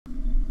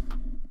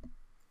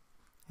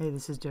Hey,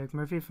 this is Derek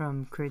Murphy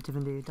from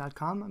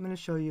creativity.com. I'm going to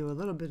show you a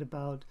little bit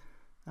about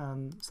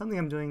something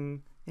I'm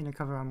doing in a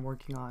cover I'm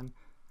working on.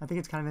 I think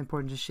it's kind of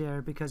important to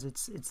share because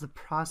it's the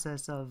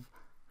process of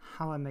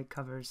how I make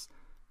covers.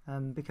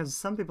 Because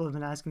some people have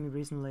been asking me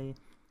recently,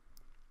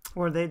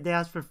 or they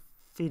ask for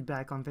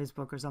feedback on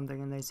Facebook or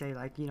something, and they say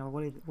like, you know,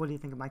 what do you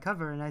think of my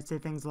cover? And I say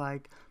things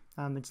like,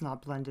 it's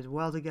not blended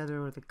well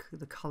together, or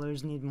the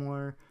colors need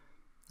more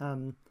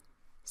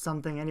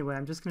something. Anyway,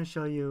 I'm just going to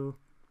show you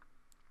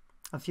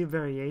a few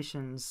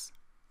variations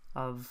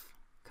of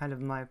kind of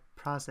my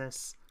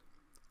process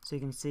so you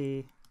can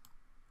see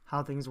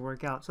how things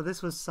work out. So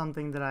this was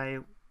something that I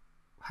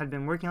had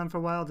been working on for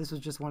a while. This was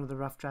just one of the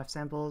rough draft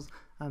samples.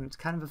 It's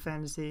kind of a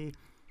fantasy.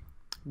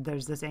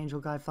 There's this angel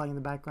guy flying in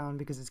the background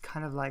because it's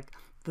kind of like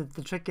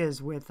the trick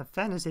is with a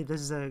fantasy, this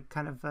is a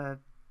kind of a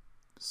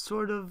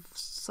sort of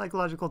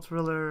psychological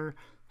thriller,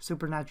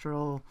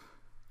 supernatural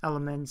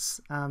elements,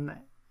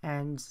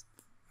 and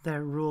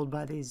they're ruled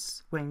by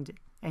these winged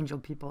angel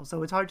people.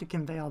 So it's hard to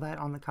convey all that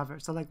on the cover.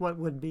 So like what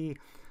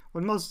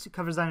most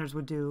cover designers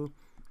would do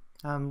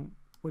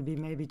would be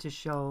maybe to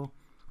show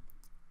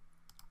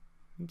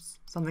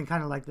something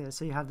kind of like this.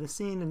 So you have the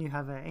scene and you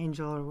have an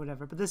angel or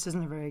whatever, but this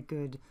isn't a very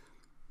good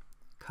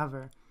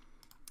cover.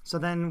 So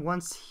then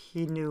once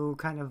he knew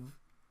kind of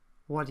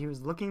what he was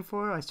looking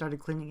for, I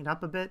started cleaning it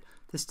up a bit.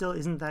 This still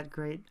isn't that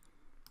great.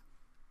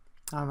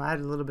 I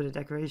added a little bit of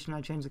decoration. I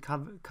changed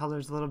the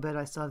colors a little bit.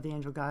 I still have the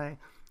angel guy.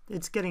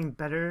 It's getting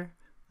better.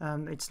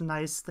 It's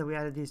nice that we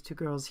added these two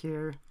girls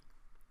here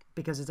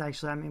because it's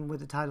actually, I mean, with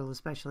the title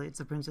especially, it's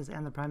the princess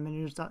and the prime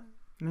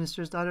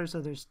minister's daughter, so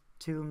there's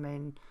two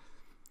main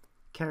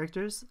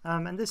characters.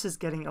 And this is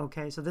getting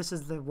okay. So this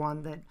is the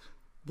one that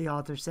the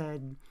author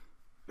said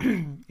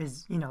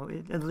is, you know,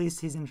 at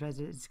least he's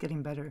interested. It's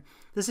getting better.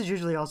 This is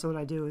usually also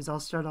what I do is I'll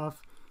start off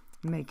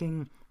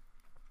making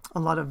a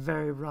lot of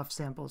very rough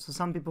samples. So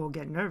some people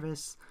get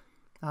nervous.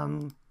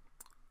 Oops,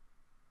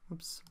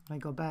 when I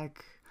go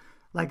back,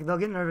 like they'll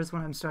get nervous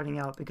when I'm starting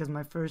out because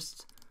my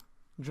first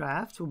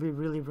draft will be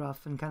really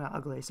rough and kind of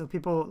ugly. So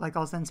people, like,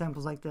 I'll send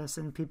samples like this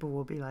and people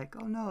will be like,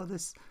 oh no,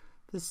 this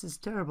is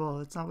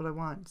terrible. It's not what I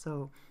want.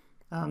 So,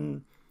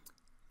 but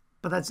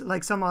that's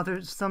like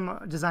some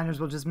designers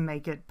will just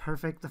make it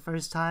perfect the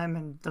first time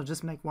and they'll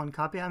just make one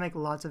copy. I make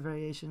lots of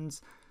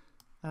variations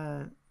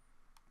to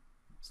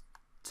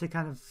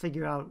kind of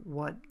figure out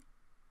what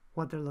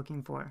they're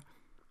looking for.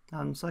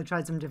 So I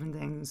tried some different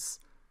things.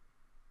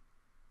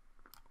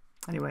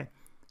 Anyway,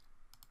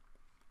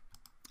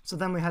 so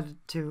then we had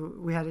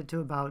it to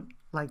about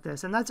like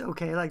this, and that's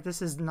okay. Like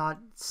this is not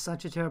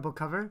such a terrible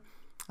cover,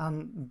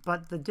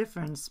 but the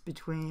difference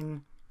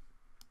between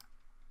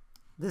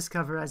this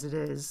cover as it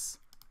is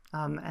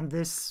and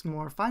this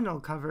more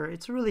final cover,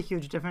 it's a really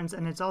huge difference,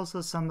 and it's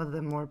also some of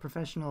the more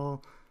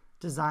professional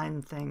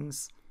design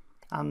things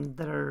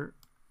that are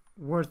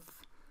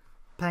worth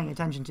paying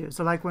attention to.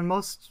 So like when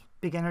most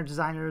beginner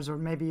designers, or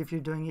maybe if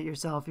you're doing it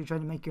yourself, you're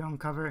trying to make your own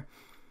cover,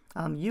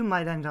 you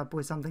might end up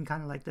with something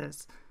kind of like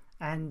this.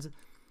 And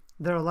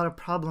there are a lot of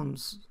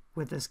problems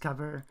with this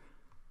cover.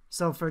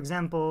 So for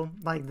example,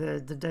 like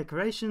the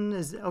decoration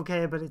is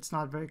okay, but it's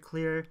not very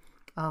clear.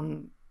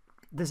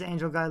 This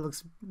angel guy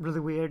looks really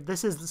weird.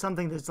 This is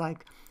something that's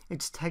like,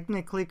 it's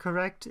technically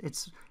correct.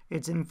 It's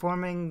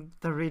informing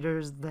the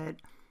readers that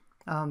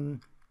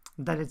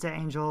that it's an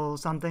angel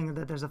something,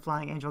 that there's a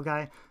flying angel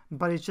guy,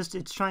 but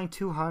it's trying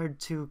too hard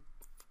to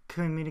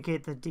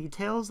communicate the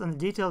details, and the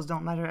details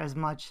don't matter as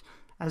much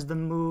as the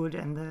mood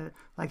and the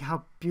like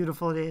how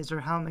beautiful it is or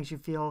how it makes you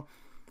feel.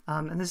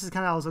 And this is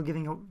kind of also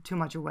giving too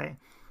much away.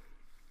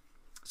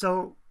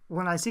 So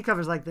when I see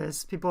covers like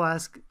this, people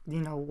ask,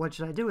 you know, what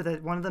should I do with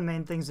it? One of the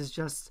main things is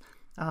just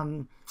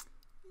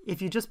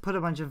if you just put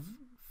a bunch of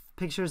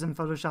pictures and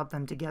Photoshop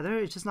them together,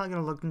 it's just not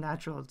going to look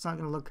natural. It's not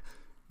going to look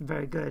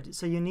very good.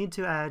 So you need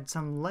to add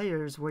some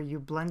layers where you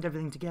blend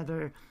everything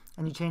together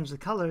and you change the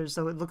colors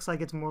so it looks like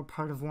it's more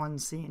part of one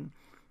scene.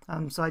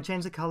 So I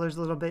changed the colors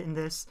a little bit in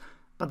this,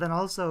 but then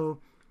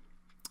also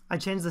I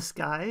changed the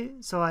sky,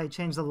 so I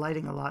changed the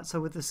lighting a lot.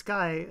 So with the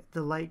sky,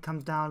 the light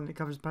comes down and it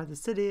covers part of the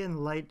city, and the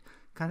light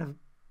kind of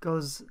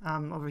goes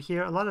over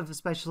here. A lot of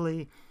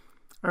especially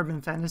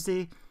urban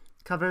fantasy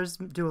covers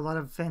do a lot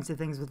of fancy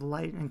things with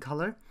light and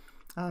color.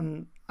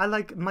 I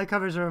like, my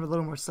covers are a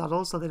little more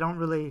subtle, so they're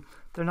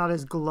not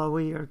as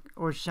glowy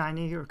or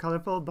shiny or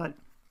colorful, but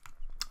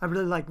I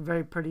really like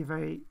very pretty,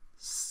 very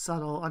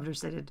subtle,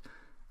 understated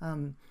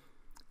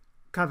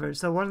covers.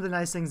 So one of the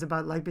nice things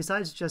about, like,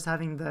 besides just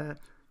having the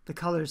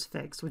colors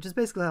fixed, which is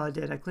basically all I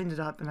did, I cleaned it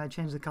up and I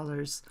changed the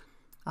colors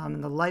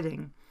and the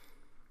lighting.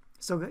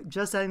 So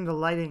just adding the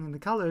lighting and the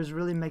colors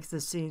really makes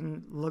this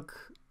scene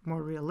look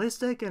more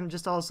realistic, and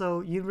just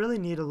also you really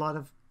need a lot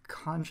of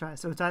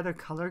contrast. So it's either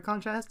color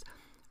contrast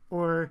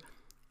or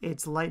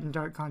it's light and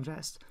dark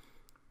contrast.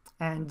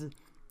 And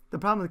the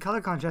problem with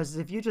color contrast is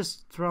if you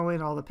just throw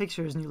in all the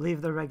pictures and you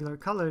leave the regular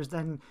colors,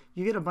 then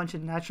you get a bunch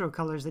of natural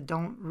colors that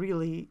don't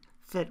really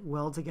fit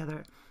well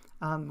together.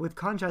 With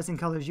contrasting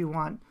colors, you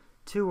want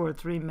 2 or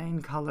 3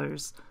 main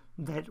colors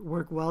that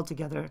work well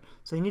together.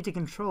 So you need to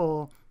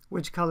control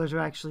which colors are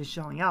actually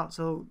showing out.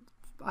 So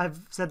I've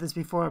said this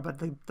before, but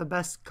the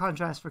best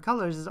contrast for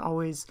colors is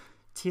always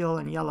teal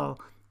and yellow.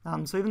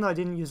 So even though I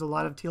didn't use a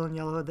lot of teal and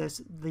yellow,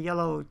 the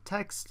yellow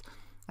text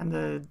and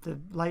the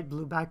light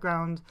blue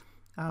background,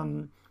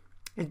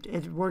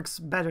 it works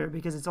better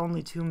because it's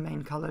only two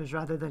main colors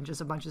rather than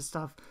just a bunch of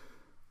stuff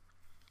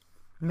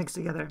mixed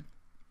together.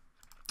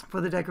 For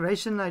the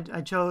decoration, I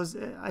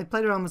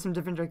played around with some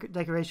different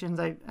decorations.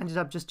 I ended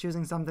up just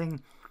choosing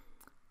something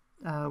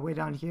way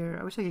down here.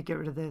 I wish I could get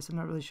rid of this. I'm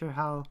not really sure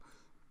how.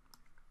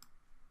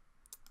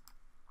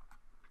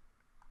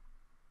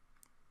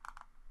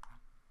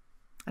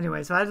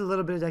 Anyway, so I had a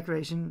little bit of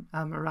decoration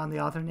around the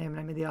author name, and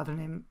I made the author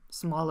name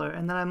smaller.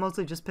 And then I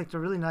mostly just picked a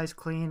really nice,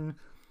 clean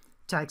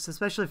text,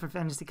 especially for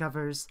fantasy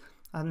covers.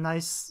 A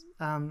nice,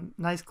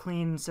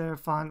 clean serif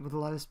font with a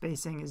lot of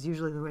spacing is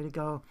usually the way to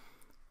go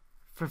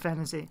for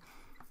fantasy.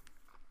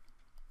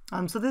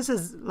 So this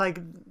is like,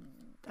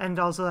 and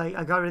also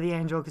I got rid of the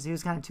angel because he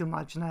was kind of too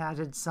much, and I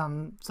added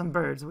some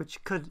birds,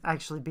 which could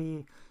actually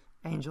be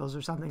angels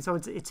or something. So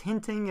it's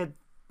hinting at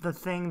the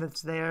thing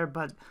that's there,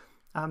 but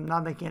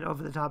not making it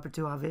over the top or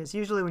too obvious.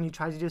 Usually when you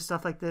try to do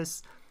stuff like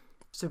this,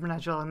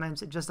 supernatural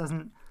elements, it just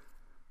doesn't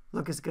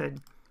look as good.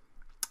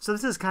 So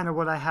this is kind of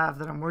what I have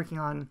that I'm working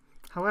on.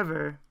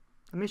 However,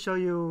 let me show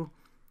you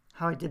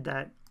how I did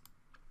that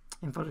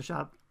in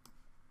Photoshop.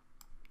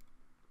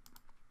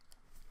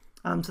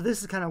 So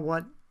this is kind of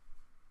what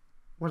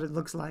it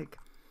looks like.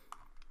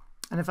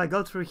 And if I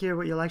go through here,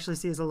 what you'll actually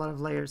see is a lot of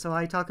layers. So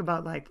I talk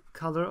about like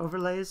color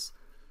overlays.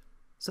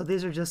 So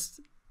these are just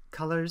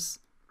colors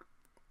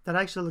that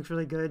actually looks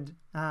really good,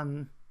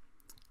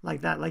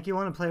 like that. Like you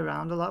want to play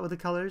around a lot with the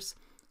colors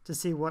to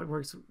see what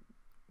works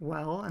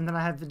well. And then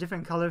I have the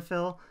different color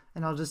fill,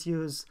 and I'll just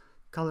use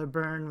color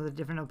burn with a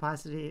different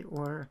opacity,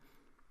 or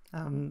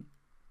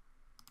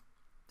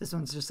this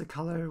one's just a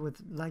color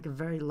with like a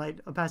very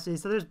light opacity.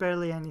 So there's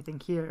barely anything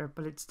here,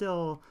 but it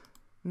still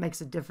makes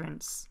a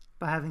difference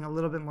by having a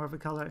little bit more of a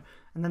color.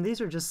 And then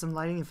these are just some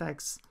lighting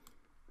effects.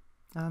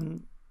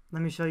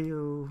 Let me show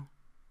you.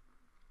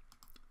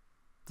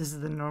 This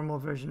is the normal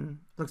version.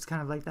 Looks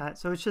kind of like that.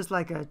 So it's just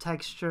like a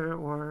texture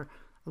or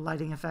a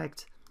lighting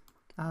effect.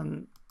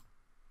 And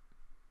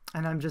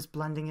I'm just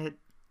blending it.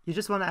 You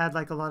just want to add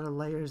like a lot of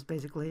layers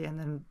basically, and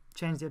then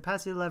change the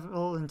opacity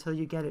level until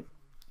you get it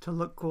to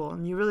look cool.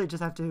 And you really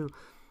just have to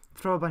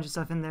throw a bunch of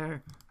stuff in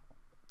there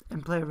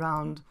and play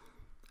around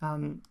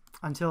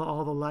until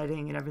all the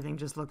lighting and everything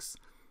just looks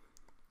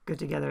good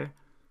together.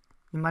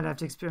 You might have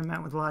to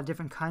experiment with a lot of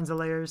different kinds of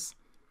layers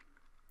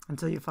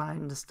until you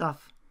find the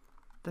stuff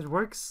that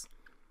works.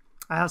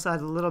 I also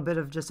had a little bit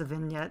of just a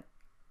vignette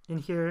in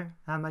here.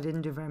 I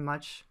didn't do very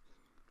much.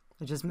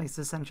 It just makes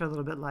the center a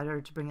little bit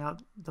lighter to bring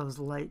out those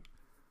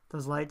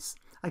lights.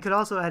 I could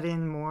also add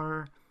in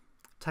more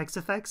text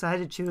effects. I had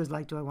to choose,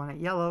 like, do I want it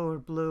yellow or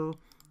blue?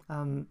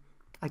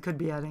 I could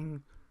be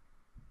adding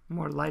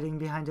more lighting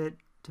behind it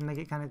to make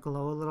it kind of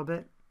glow a little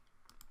bit.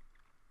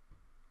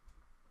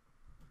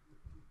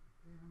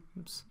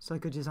 Oops. So I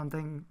could do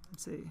something,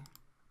 let's see.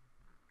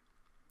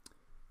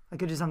 I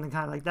could do something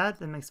kind of like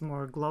that makes it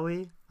more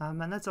glowy,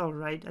 and that's all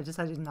right. I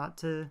decided not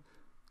to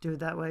do it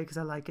that way because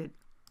I like it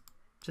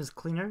just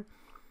cleaner.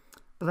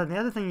 But then the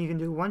other thing you can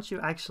do once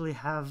you actually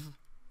have,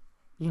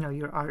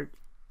 your art,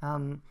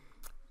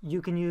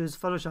 you can use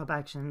Photoshop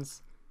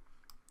actions.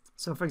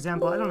 So for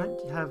example, I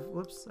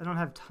don't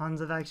have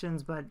tons of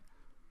actions, but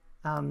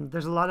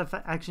there's a lot of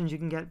actions you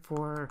can get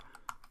for,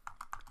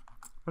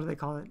 what do they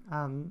call it?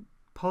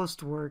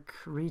 Post-work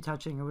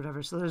retouching or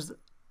whatever. So there's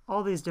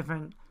all these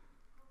different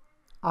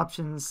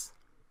options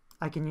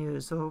I can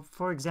use. So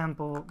for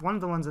example, one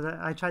of the ones that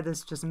I tried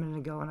this just a minute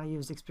ago, and I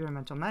used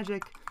experimental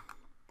magic,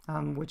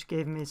 which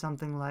gave me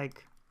something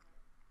like,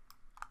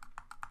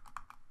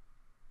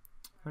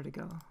 where'd it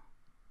go?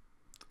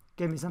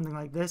 Gave me something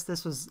like this.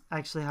 This was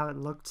actually how it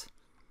looked.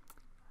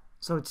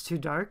 So it's too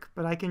dark,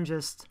 but I can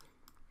just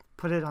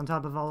put it on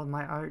top of all of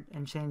my art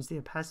and change the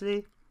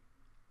opacity.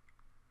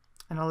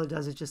 And all it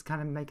does is just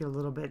kind of make it a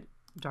little bit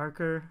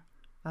darker.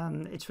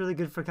 It's really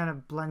good for kind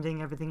of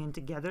blending everything in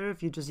together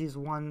if you just use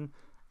one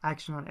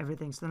action on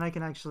everything. So then I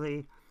can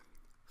actually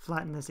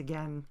flatten this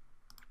again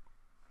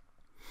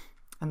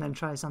and then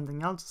try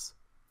something else.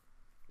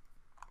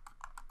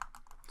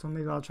 So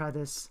maybe I'll try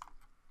this.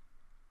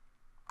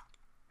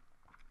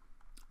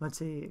 Let's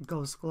see,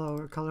 Ghost Glow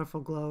or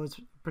Colorful Glow is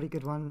a pretty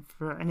good one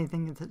for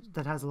anything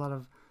that has a lot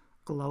of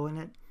glow in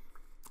it.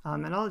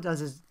 And all it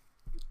does is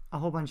a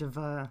whole bunch of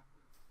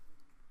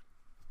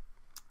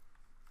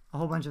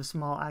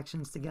small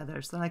actions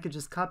together. So then I could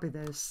just copy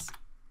this,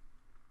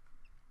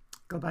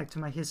 go back to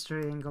my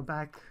history and go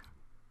back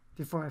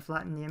before I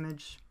flatten the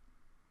image.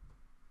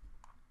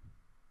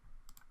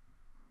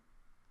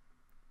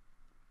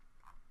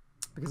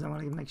 Because I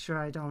want to make sure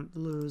I don't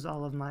lose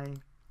all of my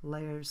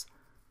layers.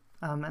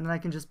 And then I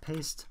can just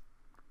paste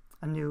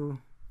a new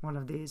one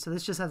of these. So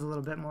this just has a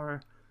little bit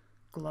more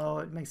glow.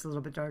 It makes it a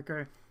little bit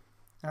darker,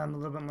 a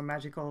little bit more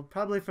magical.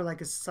 Probably for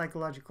like a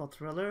psychological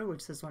thriller,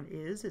 which this one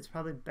is, it's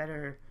probably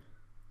better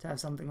to have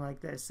something like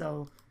this.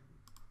 So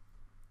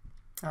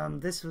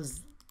this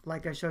was,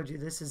 like I showed you,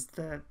 this is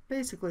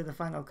basically the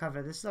final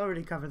cover. This is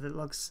already a cover that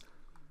looks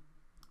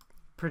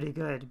pretty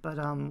good, but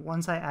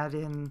once I add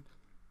in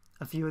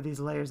a few of these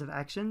layers of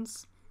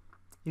actions,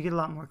 you get a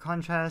lot more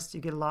contrast,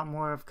 you get a lot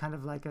more of kind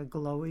of like a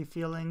glowy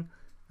feeling,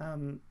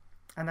 and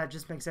that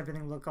just makes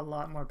everything look a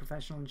lot more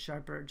professional and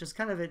sharper. Just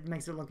kind of, it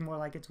makes it look more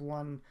like it's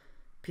one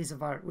piece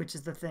of art, which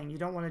is the thing. You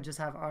don't want to just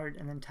have art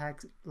and then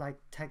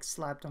text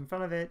slapped on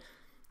front of it.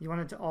 You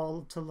want it to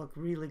all to look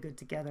really good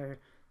together.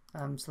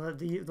 So that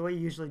the way you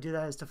usually do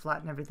that is to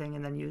flatten everything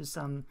and then use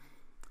some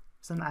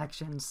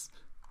actions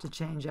to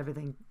change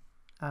everything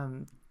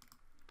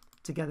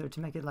together to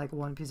make it like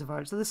one piece of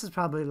art. So this is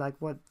probably like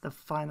what the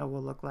final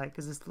will look like,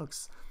 because this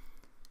looks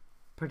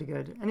pretty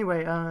good.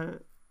 Anyway,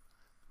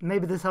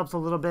 maybe this helps a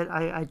little bit.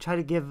 I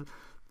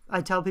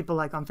tell people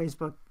like on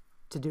Facebook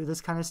to do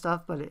this kind of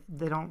stuff, but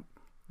they don't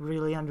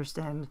really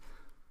understand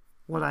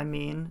what I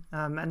mean.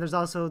 And there's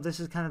also, this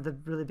is kind of the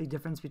really big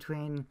difference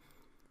between,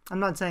 I'm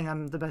not saying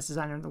I'm the best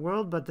designer in the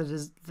world, but that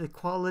is the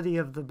quality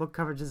of the book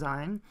cover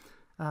design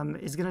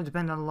is going to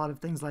depend on a lot of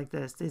things like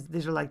this.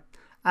 These are like,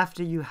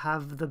 after you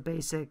have the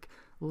basic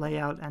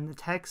layout and the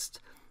text,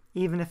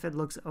 even if it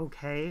looks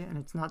okay and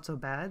it's not so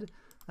bad,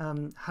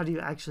 how do you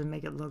actually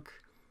make it look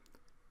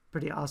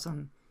pretty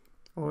awesome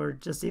or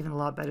just even a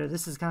lot better?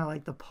 This is kind of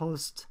like the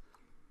post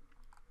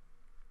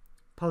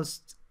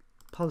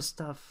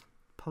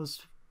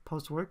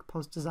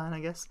design, I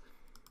guess.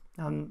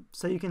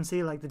 So you can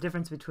see like the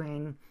difference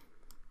between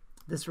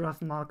this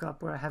rough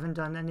mock-up where I haven't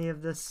done any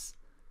of this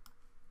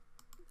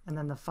and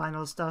then the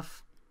final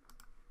stuff.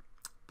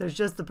 There's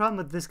just the problem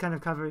with this kind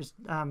of cover is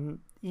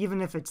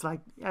even if it's like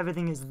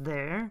everything is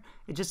there,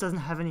 it just doesn't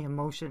have any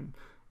emotion,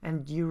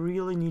 and you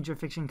really need your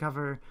fiction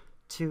cover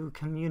to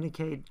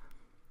communicate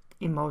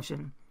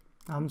emotion.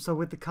 So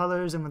with the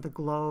colors and with the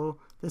glow,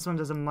 this one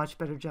does a much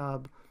better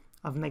job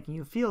of making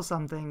you feel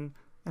something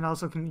and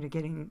also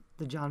communicating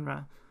the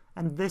genre.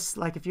 And this,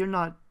 like, if you're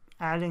not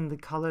adding the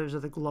colors or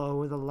the glow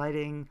or the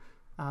lighting,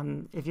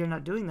 if you're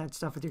not doing that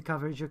stuff with your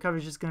cover's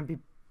just going to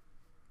be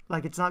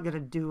like, it's not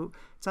going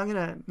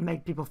to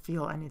make people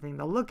feel anything.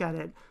 They'll look at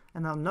it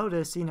and they'll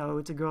notice, you know,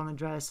 it's a girl in a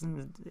dress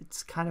and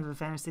it's kind of a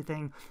fantasy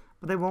thing,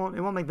 but it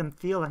won't make them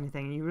feel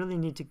anything. You really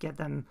need to get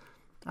them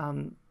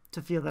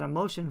to feel that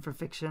emotion for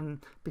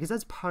fiction, because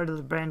that's part of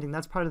the branding,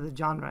 that's part of the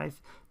genre.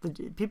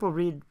 If people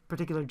read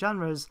particular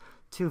genres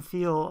to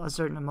feel a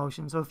certain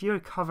emotion. So if your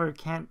cover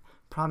can't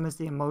promise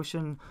the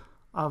emotion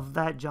of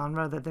that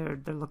genre that they're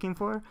looking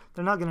for,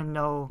 they're not going to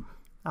know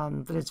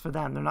that it's for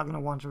them. They're not going to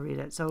want to read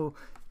it. So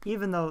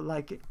even though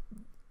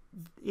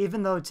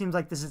it seems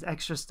like this is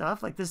extra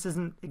stuff, like this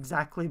isn't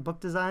exactly book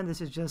design,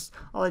 this is just,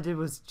 all I did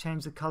was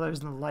change the colors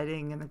and the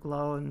lighting and the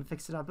glow and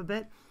fix it up a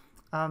bit.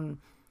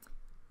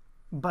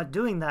 But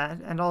doing that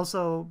and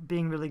also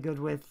being really good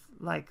with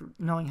like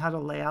knowing how to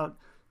lay out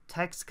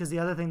text, because the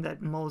other thing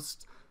that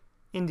most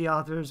indie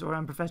authors or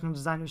unprofessional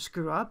designers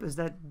screw up is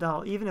that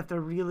they'll, even if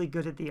they're really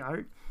good at the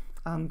art,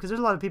 because there's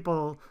a lot of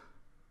people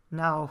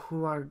now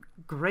who are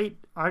great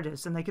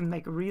artists and they can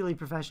make really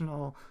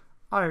professional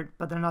art,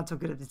 but they're not so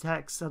good at the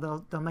text.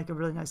 So they'll make a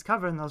really nice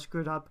cover and they'll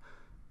screw it up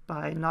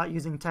by not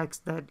using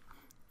text that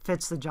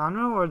fits the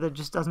genre or that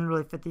just doesn't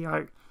really fit the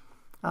art.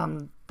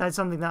 That's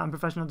something that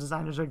unprofessional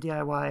designers or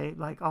DIY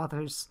like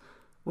authors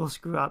will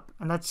screw up,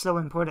 and that's so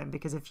important,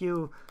 because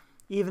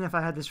even if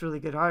I had this really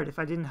good art, if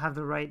I didn't have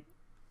the right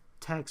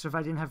text or if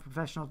I didn't have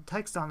professional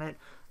text on it,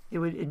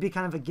 it'd be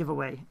kind of a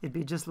giveaway. It'd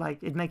be just like,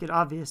 it'd make it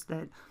obvious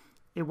that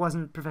it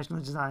wasn't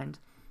professionally designed.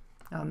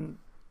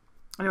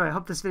 Anyway, I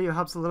hope this video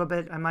helps a little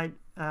bit. I might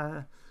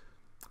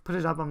put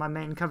it up on my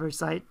main cover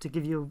site to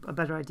give you a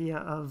better idea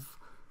of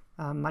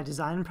my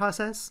design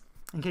process,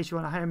 in case you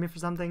want to hire me for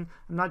something.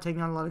 I'm not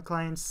taking on a lot of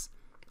clients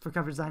for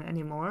cover design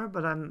anymore,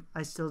 but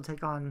I still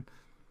take on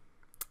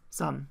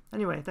some.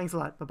 Anyway, thanks a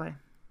lot. Bye-bye.